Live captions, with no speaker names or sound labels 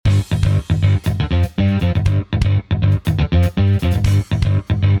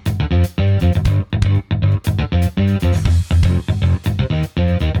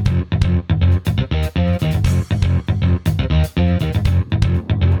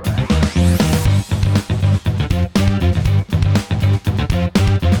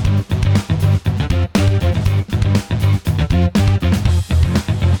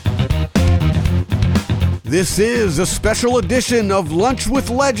This is a special edition of Lunch with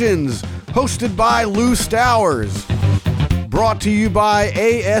Legends, hosted by Lou Stowers. Brought to you by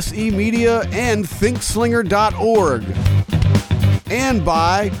ASE Media and ThinkSlinger.org. And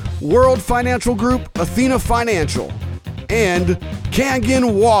by World Financial Group, Athena Financial, and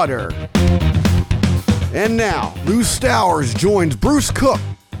Kangen Water. And now, Lou Stowers joins Bruce Cook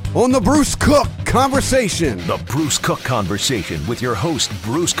on the Bruce Cook Conversation. The Bruce Cook Conversation with your host,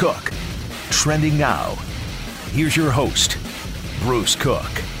 Bruce Cook. Trending now. Here's your host, Bruce Cook.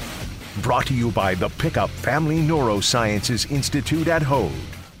 Brought to you by the Pickup Family Neurosciences Institute at Hoag.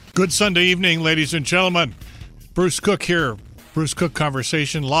 Good Sunday evening, ladies and gentlemen. Bruce Cook here. Bruce Cook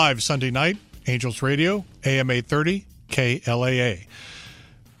Conversation live Sunday night. Angels Radio, AM 830, KLAA.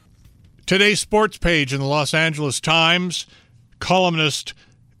 Today's sports page in the Los Angeles Times, columnist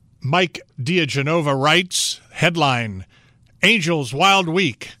Mike Diagenova writes, headline, Angels Wild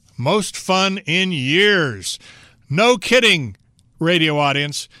Week, most fun in years. No kidding, radio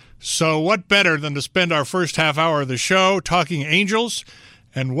audience. So what better than to spend our first half hour of the show talking Angels?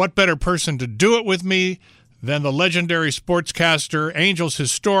 And what better person to do it with me than the legendary sportscaster, Angels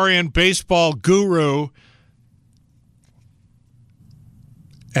historian, baseball guru.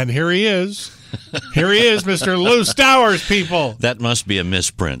 And here he is. Here he is, Mr. Lou Stowers, people. That must be a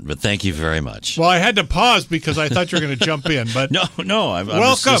misprint, but thank you very much. Well, I had to pause because I thought you were going to jump in. But No.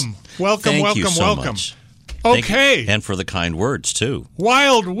 Welcome. Thank you so much. Okay. And for the kind words, too.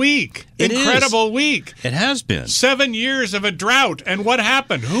 Wild week. It Incredible week. It has been. 7 years of a drought. And what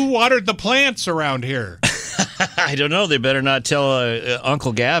happened? Who watered the plants around here? I don't know. They better not tell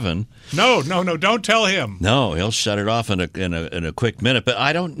Uncle Gavin. No, don't tell him. No, he'll shut it off in a quick minute. But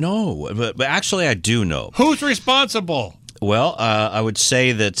I don't know. But actually, I do know. Who's responsible? Well, I would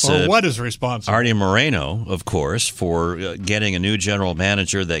say that... Or what is responsible? Artie Moreno, of course, for getting a new general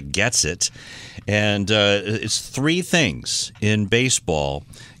manager that gets it. And it's three things in baseball,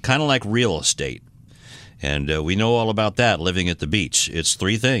 kind of like real estate. And we know all about that, living at the beach. It's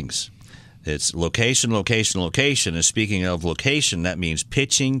three things. It's location, location, location. And speaking of location, that means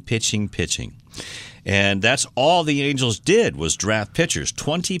pitching, pitching, pitching. And that's all the Angels did was draft pitchers,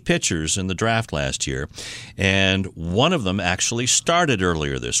 20 pitchers in the draft last year. And one of them actually started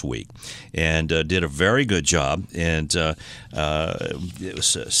earlier this week and did a very good job. And it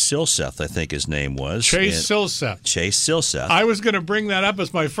was Silseth, I think his name was. Chase Silseth. Chase Silseth. I was going to bring that up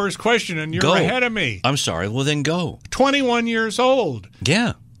as my first question, and you're ahead of me. I'm sorry. Well, then go. 21 years old.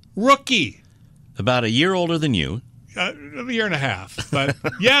 Yeah. Rookie. About a year older than you. A year and a half. But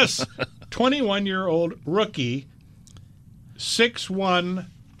yes, 21-year-old rookie, 6'1".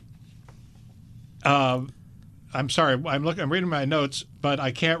 I'm sorry, I'm reading my notes, but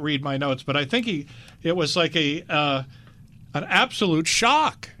I can't read my notes. But I think it was like an absolute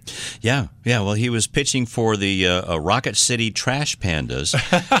shock. Yeah. Well, he was pitching for the Rocket City Trash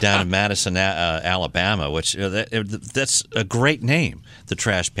Pandas down in Madison, Alabama, which that's a great name, the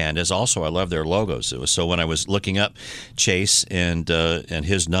Trash Pandas. Also, I love their logos. So when I was looking up Chase and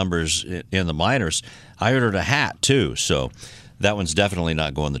his numbers in the minors, I ordered a hat too. So that one's definitely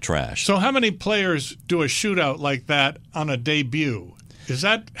not going in the trash. So how many players do a shootout like that on a debut?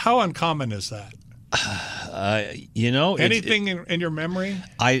 How uncommon is that? Anything in your memory?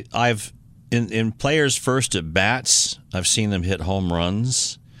 I've in players' first at bats, I've seen them hit home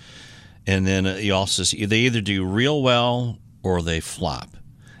runs, and then you also see they either do real well or they flop,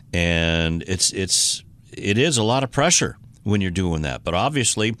 and it is a lot of pressure when you're doing that. But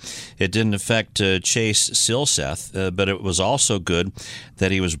obviously, it didn't affect Chase Silseth, but it was also good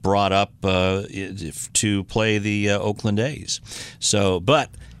that he was brought up to play the Oakland A's. So, but.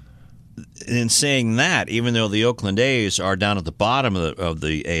 In saying that, even though the Oakland A's are down at the bottom of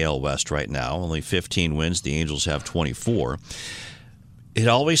the AL West right now, only 15 wins, the Angels have 24, it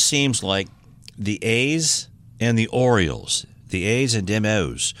always seems like the A's and the Orioles, the A's and them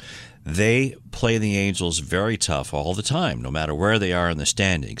O's, they play the Angels very tough all the time, no matter where they are in the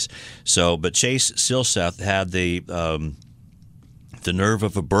standings. So, but Chase Silseth had the nerve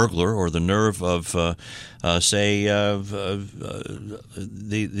of a burglar, or the nerve of, the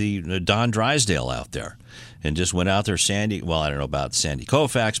Don Drysdale out there, and just went out there. Well, I don't know about Sandy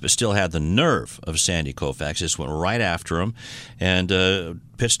Koufax, but still had the nerve of Sandy Koufax. Just went right after him and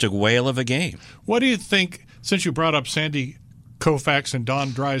pitched a whale of a game. What do you think, since you brought up Sandy Koufax and Don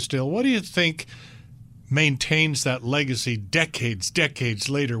Drysdale, what do you think maintains that legacy decades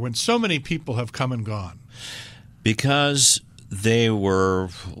later when so many people have come and gone? Because they were,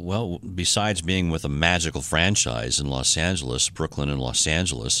 well, besides being with a magical franchise in Los Angeles, Brooklyn and Los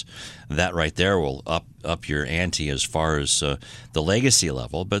Angeles, that right there will up your ante as far as the legacy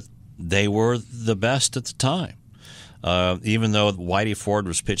level. But they were the best at the time. Even though Whitey Ford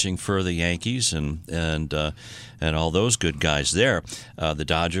was pitching for the Yankees and all those good guys there, the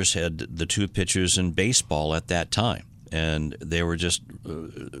Dodgers had the two pitchers in baseball at that time, and they were just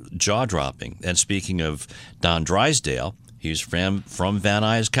jaw-dropping. And speaking of Don Drysdale, he's from Van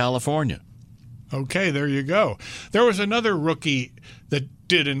Nuys, California. Okay, there you go. There was another rookie that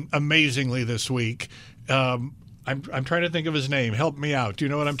did amazingly this week. I'm trying to think of his name. Help me out. Do you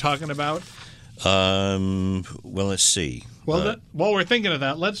know what I'm talking about? Well, let's see. Well, while we're thinking of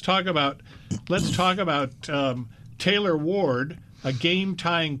that, let's talk about Taylor Ward, a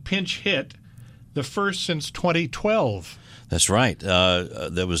game-tying pinch hit, the first since 2012. That's right.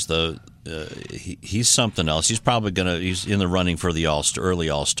 That was he's something else. He's probably he's in the running for the early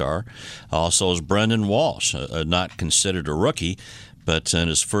All-Star. Also is Brendan Walsh, not considered a rookie, but in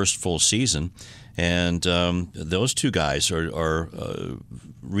his first full season. And those two guys are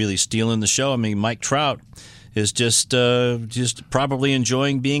really stealing the show. I mean, Mike Trout is just probably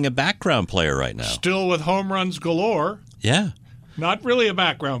enjoying being a background player right now. Still with home runs galore. Yeah. Not really a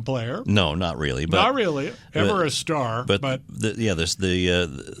background player. No, not really. But, not really. Ever a star. But there's some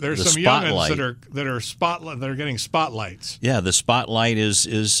youngins that are getting spotlights. Yeah, the spotlight is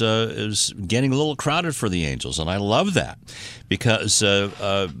getting a little crowded for the Angels, and I love that because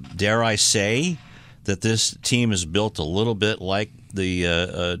dare I say that this team is built a little bit like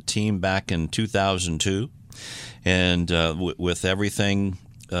the team back in 2002, and with everything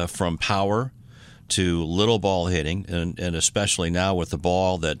from power to little ball hitting, and especially now with the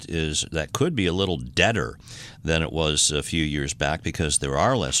ball that could be a little deader than it was a few years back because there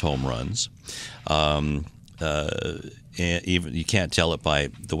are less home runs. And even you can't tell it by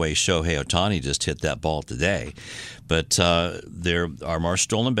the way Shohei Ohtani just hit that ball today. But there are more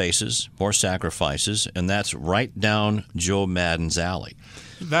stolen bases, more sacrifices, and that's right down Joe Maddon's alley.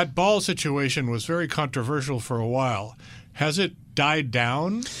 That ball situation was very controversial for a while. Has it died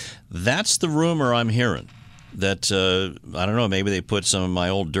down? That's the rumor I'm hearing. That I don't know. Maybe they put some of my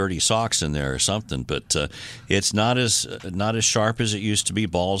old dirty socks in there or something. But it's not as sharp as it used to be.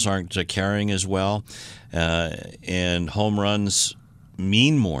 Balls aren't carrying as well, and home runs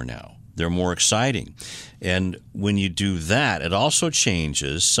mean more now. They're more exciting. And when you do that, it also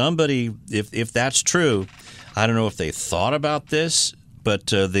changes. Somebody, if that's true, I don't know if they thought about this, but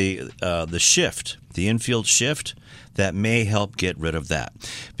the shift, the infield shift, that may help get rid of that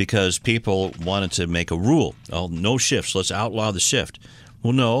because people wanted to make a rule. Oh, no shifts. Let's outlaw the shift.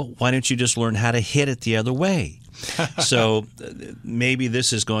 Well, no. Why don't you just learn how to hit it the other way? So maybe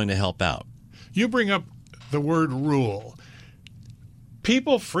this is going to help out. You bring up the word rule.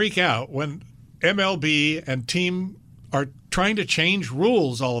 People freak out when MLB and team are trying to change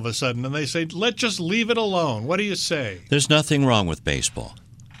rules all of a sudden, and they say, let's just leave it alone. What do you say? There's nothing wrong with baseball.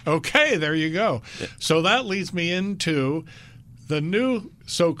 Okay, there you go. So that leads me into the new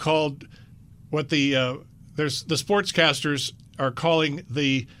so-called the sportscasters are calling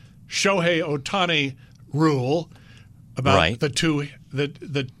the Shohei Ohtani rule about right.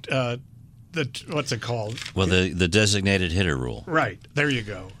 What's it called? Well, the designated hitter rule. Right. There you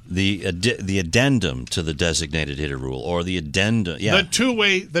go. The addendum to the designated hitter rule, or the addendum. Yeah. The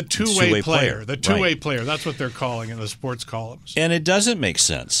two-way player. The two-way right. player. That's what they're calling in the sports columns. And it doesn't make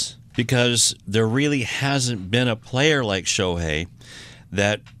sense because there really hasn't been a player like Shohei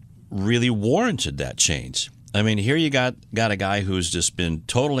that really warranted that change. I mean, here you got a guy who's just been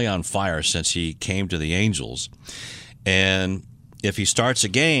totally on fire since he came to the Angels, and if he starts a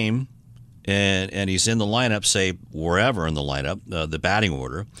game. And he's in the lineup, say, wherever in the lineup, the batting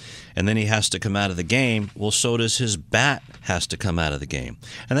order, and then he has to come out of the game, well, so does his bat has to come out of the game.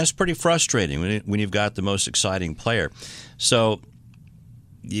 And that's pretty frustrating when you've got the most exciting player. So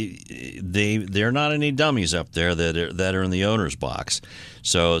they're not any dummies up there that are in the owner's box.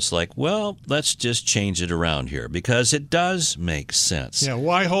 So it's like, well, let's just change it around here because it does make sense. Yeah,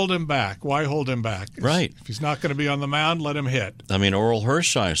 why hold him back? Right. If he's not going to be on the mound, let him hit. I mean, Oral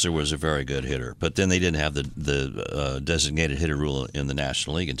Hershiser was a very good hitter, but then they didn't have the designated hitter rule in the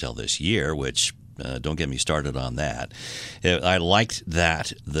National League until this year, which don't get me started on that. I liked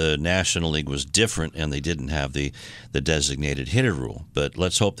that the National League was different and they didn't have the designated hitter rule. But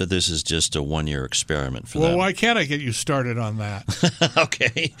let's hope that this is just a one-year experiment for them. Well, why can't I get you started on that?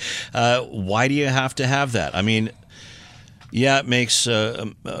 Okay. Why do you have to have that? I mean, yeah, it makes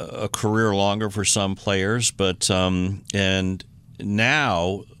a career longer for some players, but and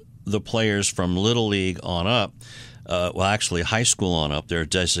now the players from Little League on up, actually high school on up, they're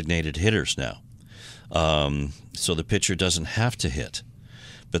designated hitters now. So the pitcher doesn't have to hit.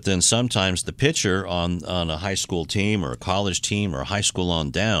 But then sometimes the pitcher on a high school team or a college team or high school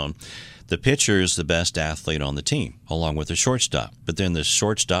on down, the pitcher is the best athlete on the team, along with the shortstop. But then the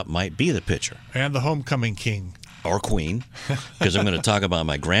shortstop might be the pitcher. And the homecoming king. Or queen, because I'm going to talk about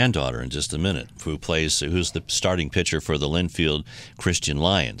my granddaughter in just a minute, who's the starting pitcher for the Linfield Christian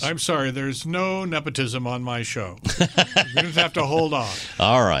Lions. I'm sorry, there's no nepotism on my show. You're going to have to hold on.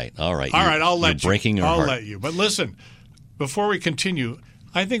 All right. All right, I'll let you. Breaking your heart. I'll let you. But listen, before we continue,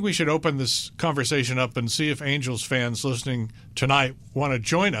 I think we should open this conversation up and see if Angels fans listening tonight want to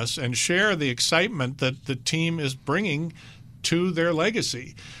join us and share the excitement that the team is bringing to their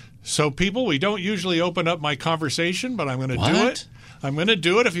legacy. So, people, we don't usually open up my conversation, but I'm going to do it. I'm going to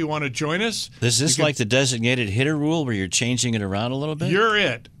do it if you want to join us. Is this like the designated hitter rule where you're changing it around a little bit? You're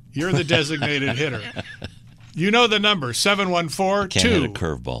it. You're the designated hitter. You know the number,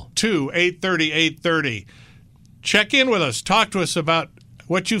 714-2-830-830. Check in with us. Talk to us about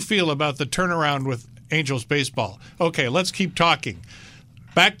what you feel about the turnaround with Angels baseball. Okay, let's keep talking.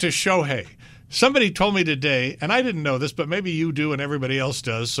 Back to Shohei. Somebody told me today, and I didn't know this, but maybe you do and everybody else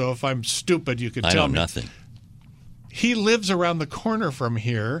does, so if I'm stupid, you can tell me. I know nothing. He lives around the corner from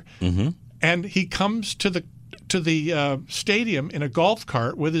here, and he comes to the stadium in a golf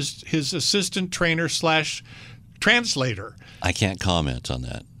cart with his assistant trainer / translator. I can't comment on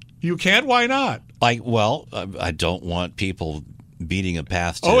that. You can't? Why not? I don't want people beating a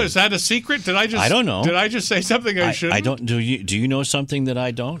path to... Oh, is that a secret? I don't know. Did I just say something I shouldn't? I don't. Do you know something that I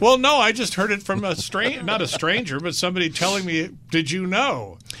don't? Well, no, I just heard it from not a stranger, but somebody telling me, did you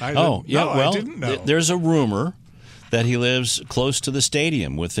know? I didn't know. There's a rumor that he lives close to the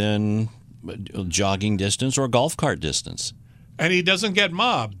stadium, within jogging distance or golf cart distance. And he doesn't get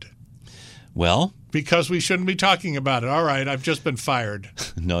mobbed. Well... Because we shouldn't be talking about it. All right, I've just been fired.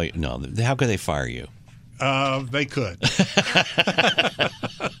 No. How could they fire you? They could.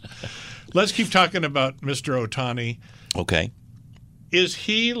 Let's keep talking about Mr. Ohtani. Okay. Is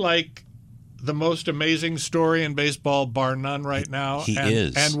he like the most amazing story in baseball, bar none, right now? He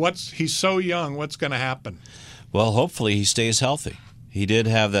is. And he's so young. What's going to happen? Well, hopefully he stays healthy. He did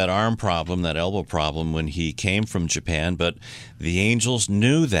have that arm problem, that elbow problem when he came from Japan, but the Angels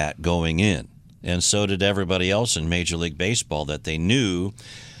knew that going in. And so did everybody else in Major League Baseball, that they knew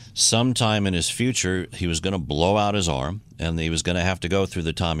sometime in his future he was going to blow out his arm and he was going to have to go through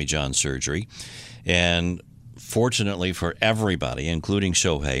the Tommy John surgery. And fortunately for everybody, including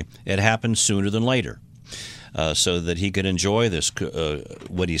Shohei, it happened sooner than later, so that he could enjoy this,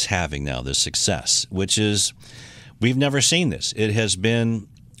 what he's having now, this success, which is, we've never seen this. It has been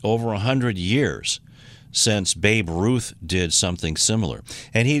over 100 years since Babe Ruth did something similar,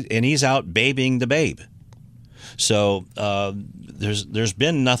 and he's out babying the babe. So there's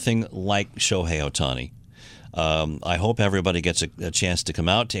been nothing like Shohei Ohtani. I hope everybody gets a chance to come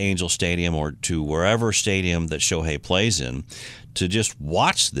out to Angel Stadium or to wherever stadium that Shohei plays in to just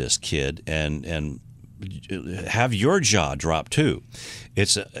watch this kid and have your jaw drop too.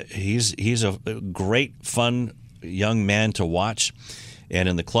 He's a great, fun young man to watch. And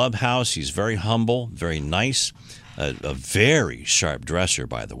in the clubhouse, he's very humble, very nice, a very sharp dresser,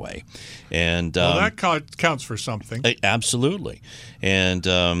 by the way. And that counts for something. Absolutely. And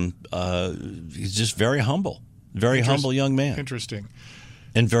he's just very humble, humble young man. Interesting.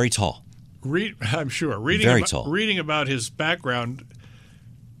 And very tall. I'm sure. Reading about his background,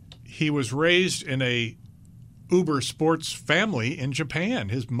 he was raised in a uber sports family in Japan.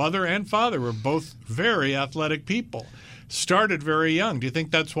 His mother and father were both very athletic people. Started very young. Do you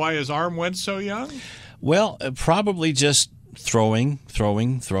think that's why his arm went so young? Well, probably just throwing.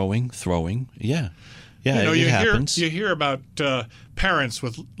 Yeah. It happens. You hear about parents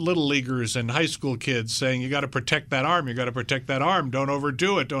with little leaguers and high school kids saying, you got to protect that arm. You got to protect that arm. Don't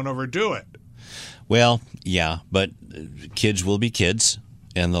overdo it. Well, yeah, but kids will be kids.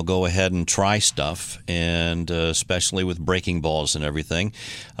 And they'll go ahead and try stuff, and especially with breaking balls and everything,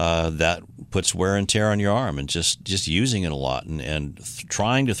 that puts wear and tear on your arm. And just using it a lot and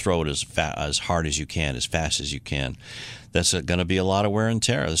trying to throw it as hard as you can, as fast as you can, that's going to be a lot of wear and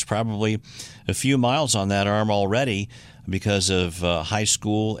tear. There's probably a few miles on that arm already because of high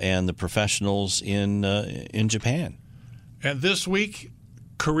school and the professionals in Japan. And this week,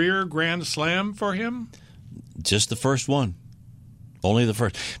 career Grand Slam for him? Just the first one. Only the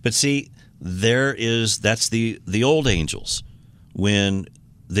first. But see, that's the old Angels when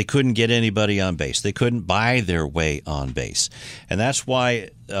they couldn't get anybody on base. They couldn't buy their way on base. And that's why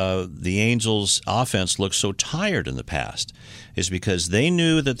the Angels' offense looked so tired in the past, is because they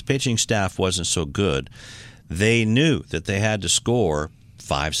knew that the pitching staff wasn't so good. They knew that they had to score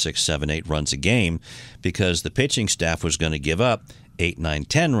 5, 6, 7, 8 runs a game because the pitching staff was going to give up 8, 9,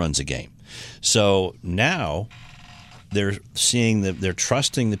 10 runs a game. So now they're seeing that they're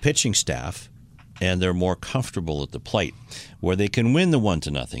trusting the pitching staff, and they're more comfortable at the plate, where they can win the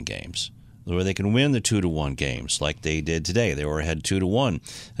 1-0 games, where they can win the 2-1 games like they did today. They were ahead 2-1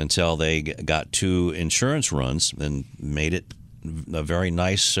 until they got 2 insurance runs and made it a very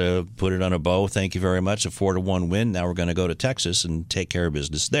nice, put it on a bow, thank you very much, a 4-1 win. Now we're going to go to Texas and take care of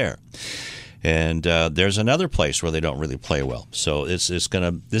business there. And there's another place where they don't really play well. So this is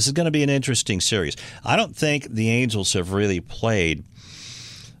going to be an interesting series. I don't think the Angels have really played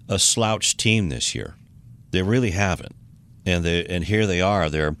a slouch team this year. They really haven't. And here they are.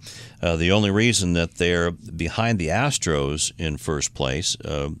 They're the only reason that they're behind the Astros in first place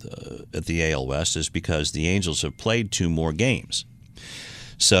at the AL West is because the Angels have played 2 more games.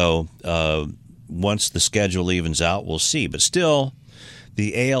 So once the schedule evens out, we'll see. But still,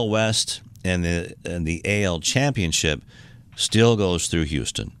 the AL West and the AL Championship still goes through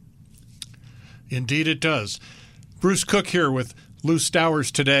Houston. Indeed it does. Bruce Cook here with Lou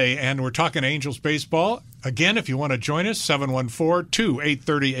Stowers today, and we're talking Angels baseball. Again, if you want to join us,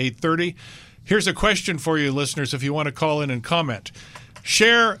 714-2-830-830. Here's a question for you, listeners, if you want to call in and comment.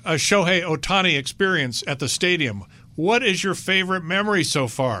 Share a Shohei Ohtani experience at the stadium. What is your favorite memory so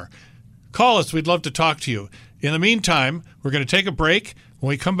far? Call us. We'd love to talk to you. In the meantime, we're going to take a break. When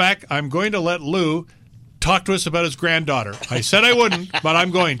we come back, I'm going to let Lou talk to us about his granddaughter. I said I wouldn't, but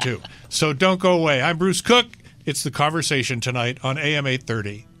I'm going to. So don't go away. I'm Bruce Cook. It's The Conversation tonight on AM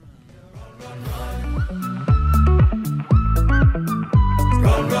 830.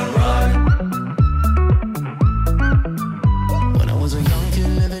 Run, run, run. When I was a young kid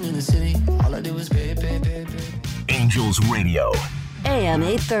living in the city, all I did was pay. Angels Radio. AM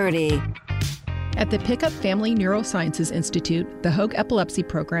 830. At the Pickup Family Neurosciences Institute, the Hoag Epilepsy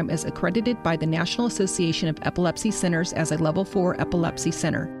Program is accredited by the National Association of Epilepsy Centers as a Level 4 epilepsy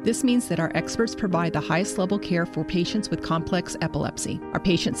center. This means that our experts provide the highest level care for patients with complex epilepsy. Our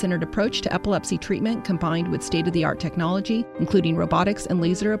patient-centered approach to epilepsy treatment, combined with state-of-the-art technology, including robotics and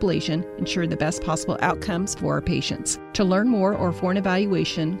laser ablation, ensure the best possible outcomes for our patients. To learn more or for an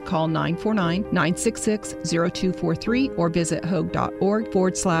evaluation, call 949-966-0243 or visit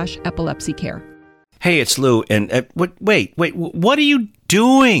hoag.org/epilepsycare. Hey, it's Lou, and wait, what are you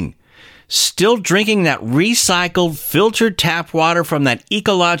doing? Still drinking that recycled, filtered tap water from that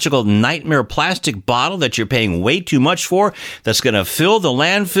ecological nightmare plastic bottle that you're paying way too much for, that's going to fill the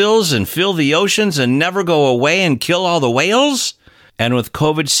landfills and fill the oceans and never go away and kill all the whales? And with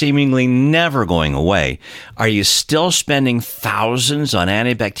COVID seemingly never going away, are you still spending thousands on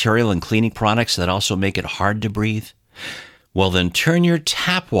antibacterial and cleaning products that also make it hard to breathe? Well, then turn your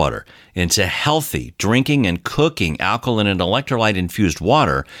tap water into healthy drinking and cooking alkaline and electrolyte-infused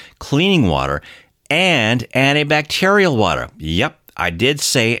water, cleaning water, and antibacterial water. Yep, I did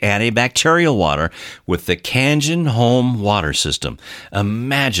say antibacterial water with the Kangen Home Water System.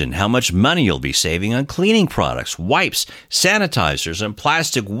 Imagine how much money you'll be saving on cleaning products, wipes, sanitizers, and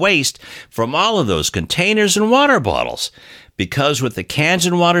plastic waste from all of those containers and water bottles. Because with the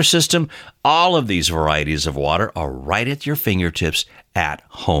Kangen Water System, all of these varieties of water are right at your fingertips at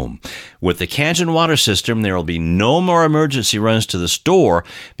home. With the Kangen Water System, there will be no more emergency runs to the store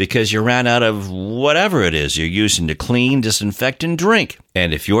because you ran out of whatever it is you're using to clean, disinfect, and drink.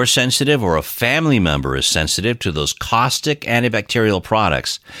 And if you're sensitive or a family member is sensitive to those caustic antibacterial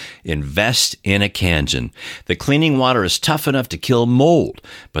products, invest in a Kangen. The cleaning water is tough enough to kill mold,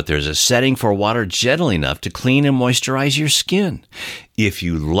 but there's a setting for water gentle enough to clean and moisturize your skin. If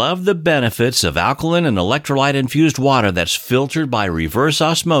you love the benefits of alkaline and electrolyte-infused water that's filtered by reverse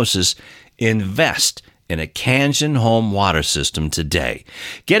osmosis, invest in a Kangen Home Water System today.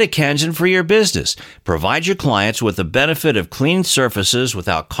 Get a Kangen for your business. Provide your clients with the benefit of clean surfaces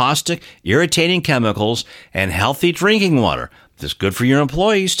without caustic, irritating chemicals, and healthy drinking water. That's good for your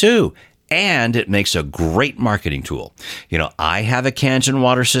employees, too. And it makes a great marketing tool. You know, I have a Kangen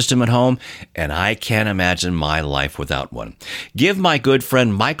water system at home, and I can't imagine my life without one. Give my good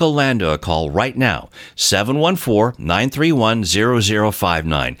friend Michael Landa a call right now,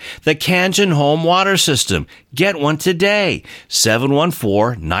 714-931-0059. The Kangen Home Water System. Get one today,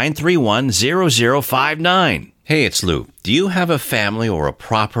 714-931-0059. Hey, it's Lou. Do you have a family or a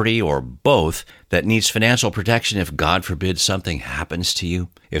property or both that needs financial protection if, God forbid, something happens to you?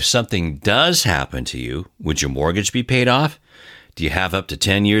 If something does happen to you, would your mortgage be paid off? Do you have up to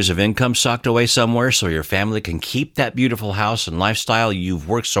 10 years of income socked away somewhere so your family can keep that beautiful house and lifestyle you've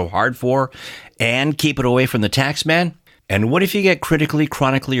worked so hard for and keep it away from the tax man? And what if you get critically,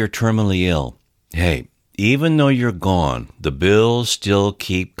 chronically, or terminally ill? Hey, Even though you're gone, the bills still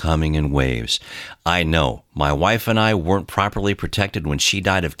keep coming in waves. I know. My wife and I weren't properly protected when she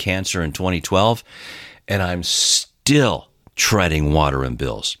died of cancer in 2012, and I'm still treading water and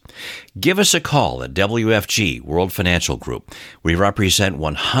bills. Give us a call at WFG, World Financial Group. We represent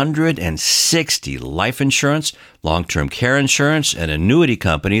 160 life insurance, long-term care insurance, and annuity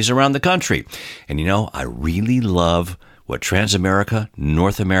companies around the country. And you know, I really love what Transamerica,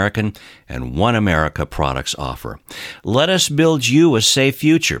 North American, and One America products offer. Let us build you a safe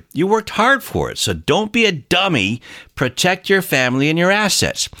future. You worked hard for it, so don't be a dummy. Protect your family and your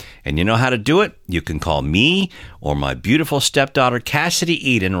assets. And you know how to do it? You can call me or my beautiful stepdaughter Cassidy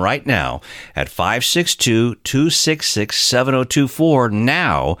Eden right now at 562-266-7024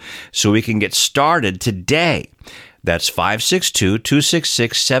 now so we can get started today. That's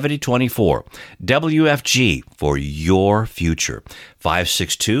 562-266-7024. WFG for your future.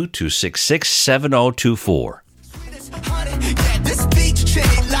 562-266-7024.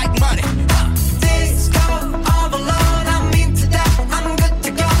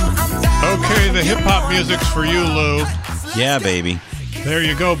 Okay, the hip-hop music's for you, Lou. Yeah, baby. There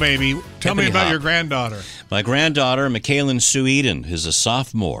you go, baby. Tell me about Hippity-hop. your granddaughter. My granddaughter, Michaelin Sue Eden, is a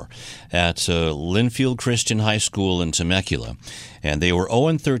sophomore at Linfield Christian High School in Temecula, and they were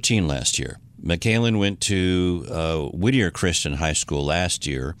 0-13 last year. Michaelin went to Whittier Christian High School last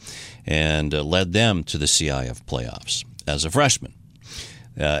year and led them to the CIF playoffs as a freshman,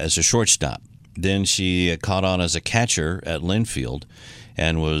 as a shortstop. Then she caught on as a catcher at Linfield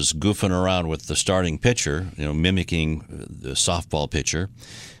and was goofing around with the starting pitcher, mimicking the softball pitcher.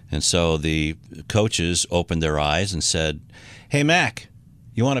 And so the coaches opened their eyes and said, "Hey, Mac,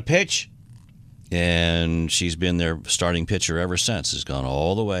 you want to pitch?" And she's been their starting pitcher ever since. Has gone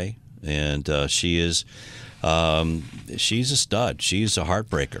all the way, and she's a stud. She's a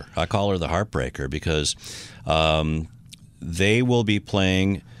heartbreaker. I call her the heartbreaker because they will be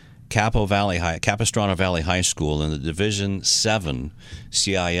playing Capistrano Valley High School in the Division 7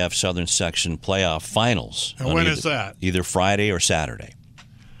 CIF Southern Section playoff finals. And when is that? Either Friday or Saturday.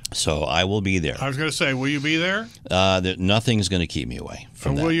 So I will be there. I was going to say, will you be there? Nothing's going to keep me away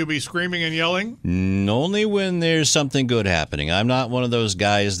from that. Will you be screaming and yelling? Only when there's something good happening. I'm not one of those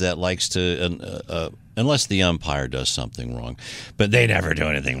guys that likes to, unless the umpire does something wrong. But they never do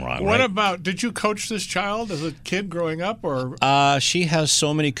anything wrong, What right? about, did you coach this child as a kid growing up? Or She has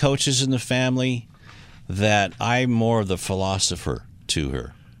so many coaches in the family that I'm more of the philosopher to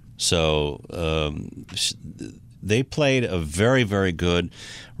her. So they played a very, very good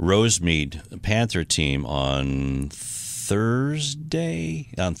Rosemead Panther team on Thursday,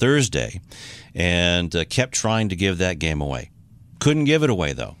 and kept trying to give that game away. Couldn't give it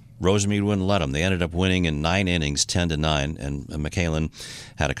away, though. Rosemead wouldn't let them. They ended up winning in 9 innings, 10-9, and Michaelin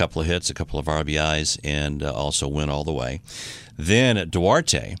had a couple of hits, a couple of RBIs, and also went all the way. Then at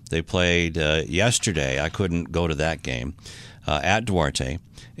Duarte, they played yesterday. I couldn't go to that game at Duarte,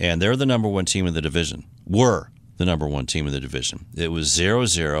 and they're the number one team in the division. Were the number one team in the division. It was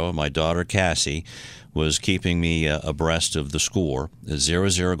 0-0. My daughter Cassie was keeping me abreast of the score.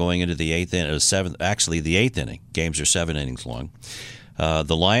 0-0 going into the eighth inning. The eighth inning. Games are 7 innings long.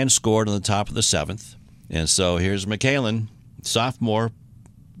 The Lions scored on the top of the 7th, and so here's Michaelin, sophomore.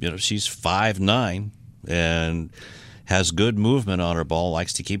 She's 5'9" and has good movement on her ball.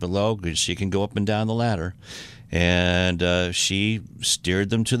 Likes to keep it low because she can go up and down the ladder, and she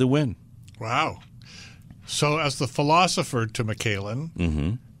steered them to the win. Wow. So as the philosopher to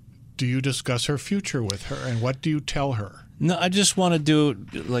Michaelin, do you discuss her future with her, and what do you tell her? No, I just want to do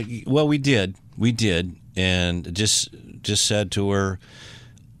we did, and just said to her,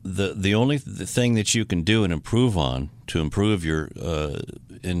 the only thing that you can do and improve on to improve your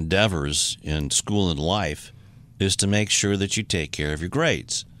endeavors in school and life is to make sure that you take care of your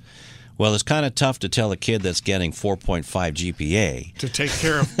grades. Well, it's kind of tough to tell a kid that's getting 4.5 GPA to take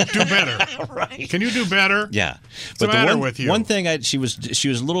care of, do better. Right? Can you do better? Yeah. What's the matter with you? One thing she was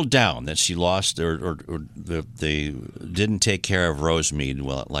a little down that she lost or they didn't take care of Rosemead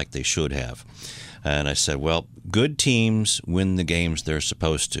like they should have. And I said, well, good teams win the games they're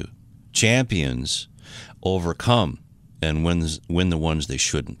supposed to. Champions overcome and win the ones they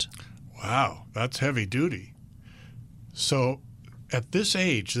shouldn't. Wow, that's heavy duty. So at this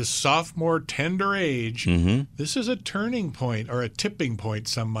age, this sophomore tender age, this is a turning point or a tipping point,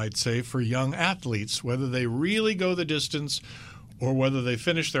 some might say, for young athletes, whether they really go the distance or whether they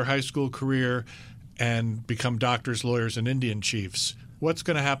finish their high school career and become doctors, lawyers, and Indian chiefs. What's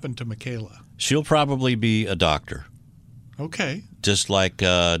going to happen to Michaela? She'll probably be a doctor. Okay. Just like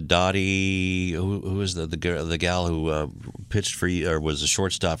Dottie, who was the gal who pitched for or was a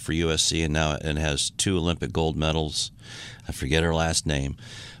shortstop for USC and has 2 Olympic gold medals. I forget her last name,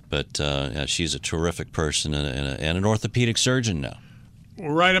 but she's a terrific person and an orthopedic surgeon now.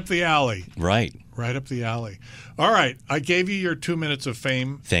 Right up the alley. Right up the alley. All right, I gave you your 2 minutes of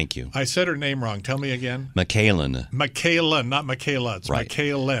fame. Thank you. I said her name wrong. Tell me again. McKaylin. McKaylin, not Michaela. It's right.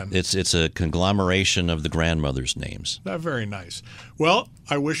 McKaylin. It's a conglomeration of the grandmothers' names. Very nice. Well,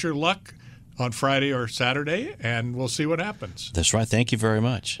 I wish her luck on Friday or Saturday, and we'll see what happens. That's right. Thank you very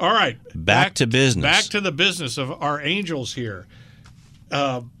much. All right. Back to business. Back to the business of our Angels here.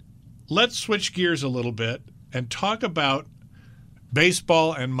 Let's switch gears a little bit and talk about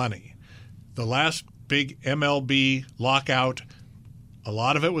baseball and money. The last big MLB lockout, a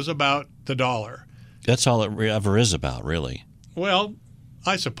lot of it was about the dollar. That's all it ever is about, really. Well,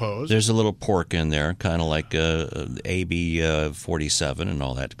 I suppose. There's a little pork in there, kind of like AB 47 and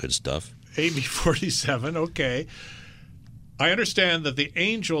all that good stuff. AB 47, okay. I understand that the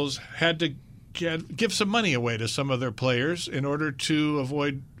Angels had to give some money away to some of their players in order to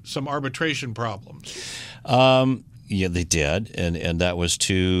avoid some arbitration problems. Yeah, they did, and that was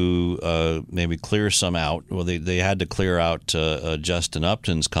to maybe clear some out. Well, they had to clear out Justin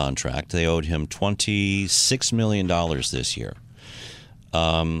Upton's contract. They owed him $26 million this year.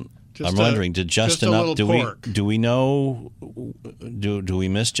 I'm wondering, did Justin Upton? Do we know? Do we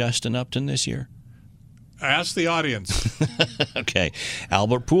miss Justin Upton this year? Ask the audience. Okay.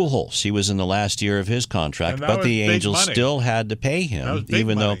 Albert Pujols, he was in the last year of his contract, but the Angels still had to pay him,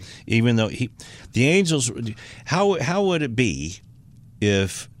 even though the Angels. How would it be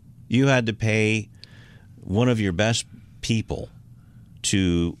if you had to pay one of your best people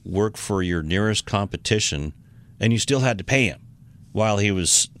to work for your nearest competition, and you still had to pay him while he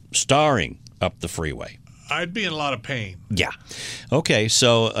was starring up the freeway? I'd be in a lot of pain. Yeah. Okay,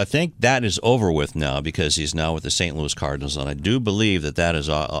 so I think that is over with now because he's now with the St. Louis Cardinals, and I do believe that is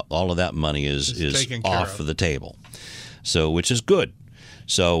all of that money is off of the table. So, which is good.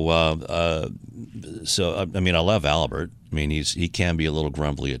 So, I love Albert. I mean, he can be a little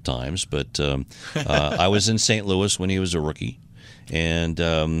grumbly at times, but I was in St. Louis when he was a rookie, and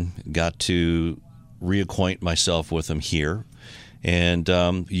got to reacquaint myself with him here. And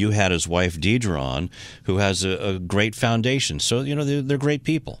you had his wife, Deidre, on, who has a great foundation. So, they're great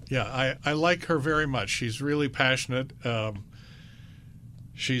people. Yeah, I like her very much. She's really passionate.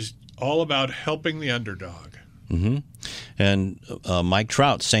 She's all about helping the underdog. Mm-hmm. And Mike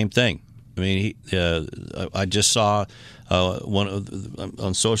Trout, same thing. I mean, I just saw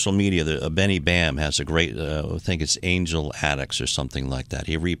on social media, Benny Bam has a great, I think it's Angel Addicts or something like that.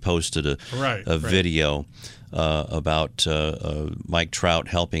 He reposted a video about Mike Trout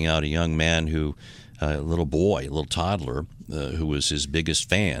helping out a young man a little toddler, who was his biggest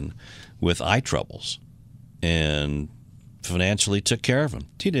fan, with eye troubles, and financially took care of him.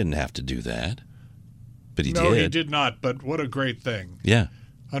 He didn't have to do that, but he did. No, he did not, but what a great thing. Yeah.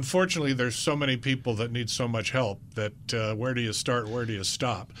 Unfortunately, there's so many people that need so much help that where do you start, where do you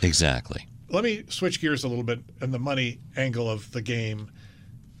stop? Exactly. Let me switch gears a little bit in the money angle of the game.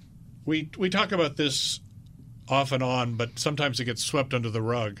 We talk about this off and on, but sometimes it gets swept under the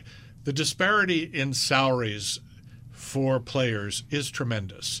rug. The disparity in salaries for players is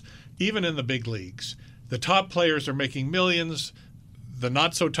tremendous, even in the big leagues. The top players are making millions. The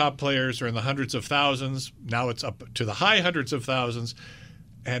not-so-top players are in the hundreds of thousands. Now it's up to the high hundreds of thousands.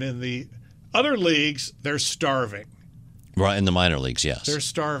 And in the other leagues, they're starving. Right, in the minor leagues, yes. They're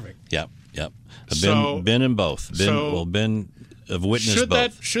starving. Yep. I've been in both. I've witnessed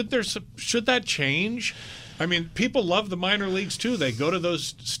both. Should that change? I mean, people love the minor leagues, too. They go to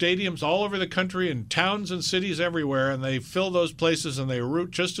those stadiums all over the country and towns and cities everywhere, and they fill those places and they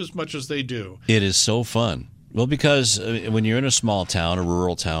root just as much as they do. It is so fun. Well, because when you're in a small town, a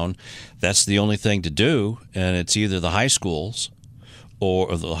rural town, that's the only thing to do, and it's either the high schools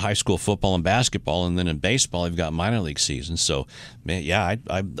or the high school football and basketball, and then in baseball, you've got minor league seasons. So, man, yeah,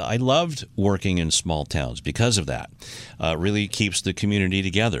 I loved working in small towns because of that. It really keeps the community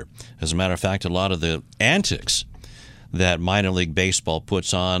together. As a matter of fact, a lot of the antics that minor league baseball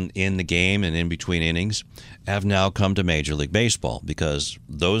puts on in the game and in between innings have now come to Major League Baseball because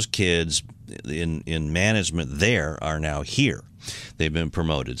those kids in management there are now here. They've been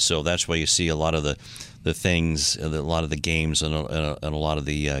promoted. So that's why you see a lot of the things, a lot of the games and a lot of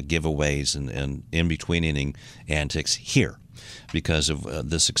the giveaways and in-between inning antics here because of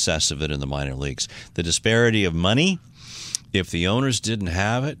the success of it in the minor leagues. The disparity of money, if the owners didn't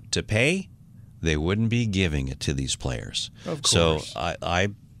have it to pay, they wouldn't be giving it to these players. Of course. So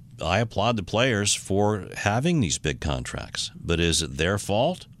I applaud the players for having these big contracts. But is it their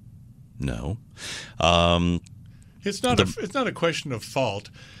fault? No. It's not a question of fault.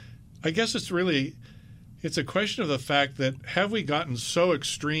 I guess it's a question of the fact that have we gotten so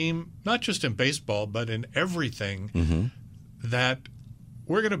extreme, not just in baseball, but in everything, that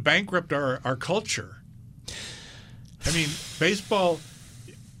we're going to bankrupt our culture. I mean, baseball,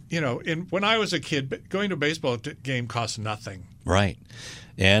 when I was a kid, going to a baseball game cost nothing. Right.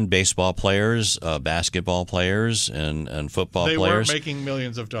 And baseball players, basketball players, and football players. They weren't making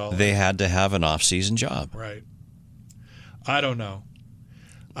millions of dollars. They had to have an off-season job. Right. I don't know.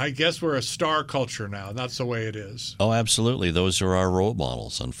 I guess we're a star culture now. That's the way it is. Oh, absolutely. Those are our role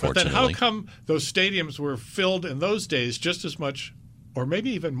models, unfortunately. But then how come those stadiums were filled in those days just as much, or maybe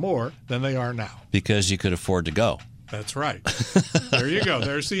even more, than they are now? Because you could afford to go. That's right. There you go.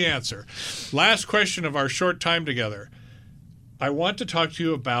 There's the answer. Last question of our short time together. I want to talk to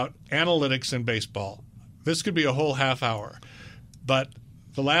you about analytics in baseball. This could be a whole half hour. But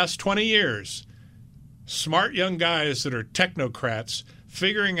the last 20 years, smart young guys that are technocrats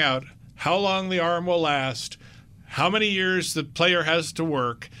figuring out how long the arm will last, how many years the player has to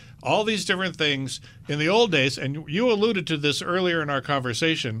work, all these different things. In the old days, and you alluded to this earlier in our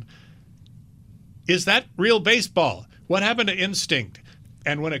conversation, is that real baseball? What happened to instinct?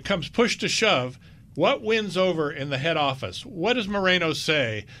 And when it comes push to shove, what wins over in the head office? What does Moreno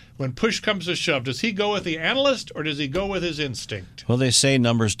say when push comes to shove? Does he go with the analyst or does he go with his instinct? Well, they say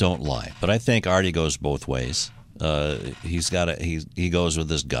numbers don't lie, but I think Artie goes both ways. He goes with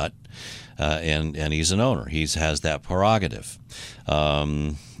his gut, and he's an owner. He has that prerogative.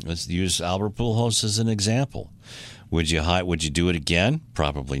 Let's use Albert Pujols as an example. Would you do it again?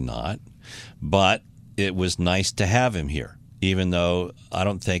 Probably not. But it was nice to have him here, even though I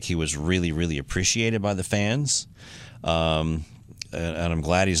don't think he was really, really appreciated by the fans. And I'm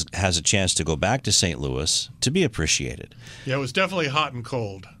glad he has a chance to go back to St. Louis to be appreciated. Yeah, it was definitely hot and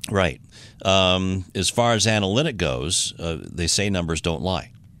cold. Right. As far as analytic goes, they say numbers don't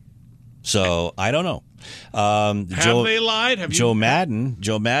lie. So I don't know. Have they lied? Joe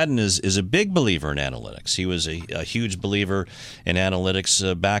Madden is a big believer in analytics. He was a huge believer in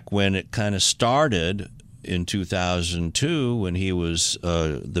analytics back when it kind of started in 2002 when he was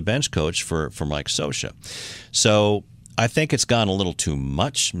the bench coach for Mike Scioscia. So I think it's gone a little too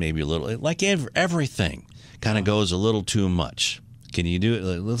much, maybe a little, like everything kind of goes a little too much. Can you do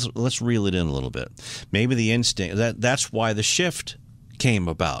it? Let's reel it in a little bit. Maybe the instinct, that's why the shift came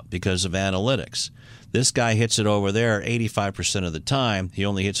about, because of analytics. This guy hits it over there 85% of the time. He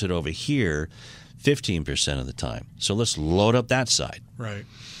only hits it over here 15% of the time. So let's load up that side. Right.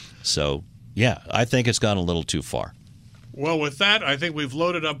 So, yeah, I think it's gone a little too far. Well, with that, I think we've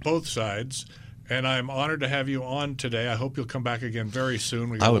loaded up both sides. And I'm honored to have you on today. I hope you'll come back again very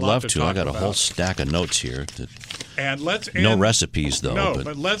soon. I would love to. I got a whole stack of notes here. And let's end. No recipes, though. No,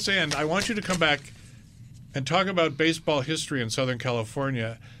 but let's end. I want you to come back and talk about baseball history in Southern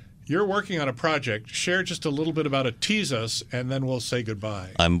California. You're working on a project. Share just a little bit about it. Tease us, and then we'll say goodbye.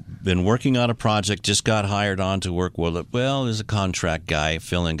 I've been working on a project. Just got hired on to work with it. Well, there's a contract guy,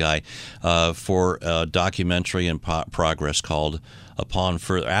 fill-in guy, for a documentary in progress called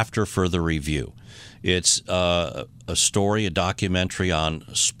After Further Review. It's a story, a documentary on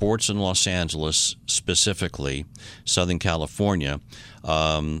sports in Los Angeles, specifically Southern California.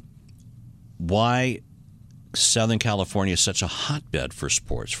 Why Southern California is such a hotbed for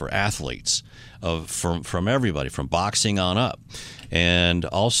sports, for athletes, from everybody, from boxing on up. And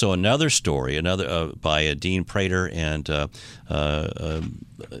also another story, by Dean Prater and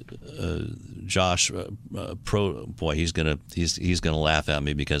Josh boy, he's gonna laugh at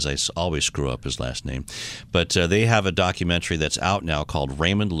me because I always screw up his last name. But they have a documentary that's out now called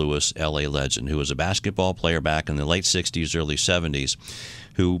Raymond Lewis, L.A. Legend, who was a basketball player back in the late 60s, early 70s,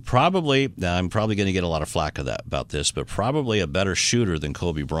 who I'm probably going to get a lot of flack about this, but probably a better shooter than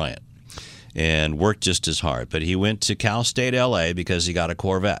Kobe Bryant, and worked just as hard. But he went to Cal State L.A. because he got a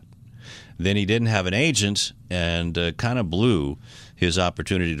Corvette. Then he didn't have an agent and kind of blew his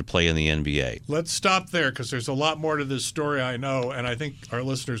opportunity to play in the NBA. Let's stop there because there's a lot more to this story, I know, and I think our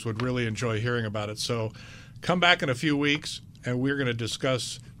listeners would really enjoy hearing about it. So come back in a few weeks, and we're going to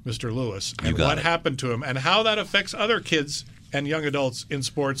discuss Mr. Lewis and what happened to him and how that affects other kids and young adults in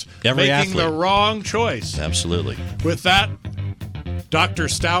sports making the wrong choice. Absolutely. With that, Dr.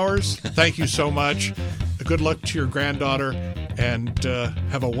 Stowers, thank you so much. Good luck to your granddaughter, and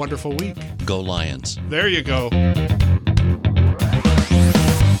have a wonderful week. Go Lions. There you go.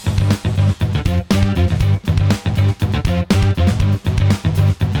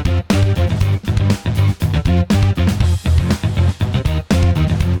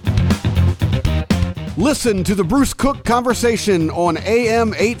 Listen to the Bruce Cook Conversation on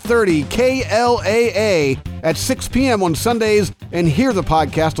AM 830 KLAA at 6 p.m. on Sundays, and hear the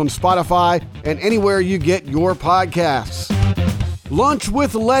podcast on Spotify and anywhere you get your podcasts. Lunch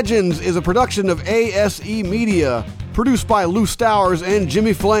with Legends is a production of ASE Media, produced by Lou Stowers and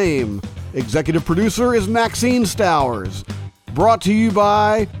Jimmy Flame. Executive producer is Maxine Stowers. Brought to you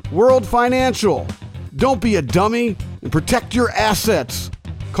by World Financial. Don't be a dummy and protect your assets.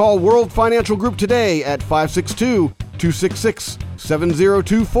 Call World Financial Group today at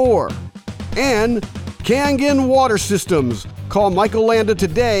 562-266-7024. And Kangen Water Systems. Call Michael Landa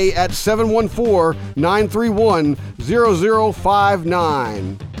today at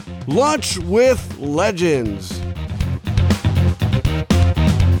 714-931-0059. Lunch with Legends.